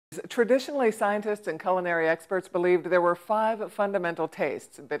Traditionally, scientists and culinary experts believed there were 5 fundamental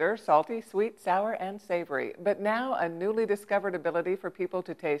tastes: bitter, salty, sweet, sour, and savory. But now, a newly discovered ability for people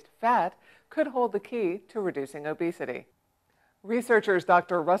to taste fat could hold the key to reducing obesity. Researchers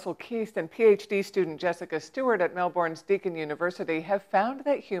Dr. Russell Keast and PhD student Jessica Stewart at Melbourne's Deakin University have found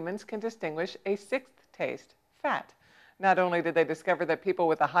that humans can distinguish a sixth taste: fat. Not only did they discover that people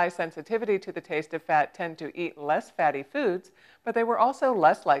with a high sensitivity to the taste of fat tend to eat less fatty foods, but they were also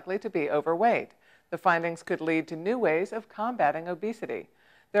less likely to be overweight. The findings could lead to new ways of combating obesity.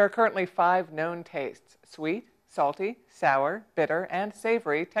 There are currently 5 known tastes: sweet, salty, sour, bitter, and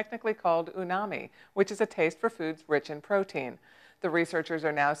savory, technically called umami, which is a taste for foods rich in protein. The researchers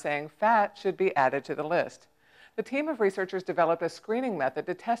are now saying fat should be added to the list. The team of researchers developed a screening method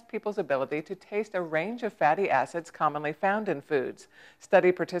to test people's ability to taste a range of fatty acids commonly found in foods.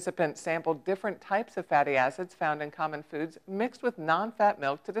 Study participants sampled different types of fatty acids found in common foods mixed with non-fat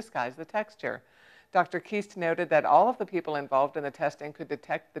milk to disguise the texture. Dr. Keast noted that all of the people involved in the testing could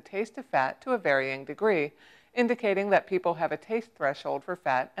detect the taste of fat to a varying degree, indicating that people have a taste threshold for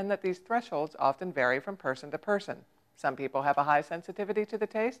fat and that these thresholds often vary from person to person. Some people have a high sensitivity to the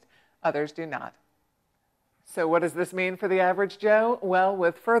taste, others do not. So what does this mean for the average Joe? Well,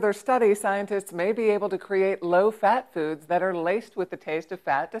 with further study, scientists may be able to create low-fat foods that are laced with the taste of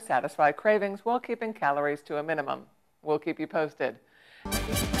fat to satisfy cravings while keeping calories to a minimum. We'll keep you posted.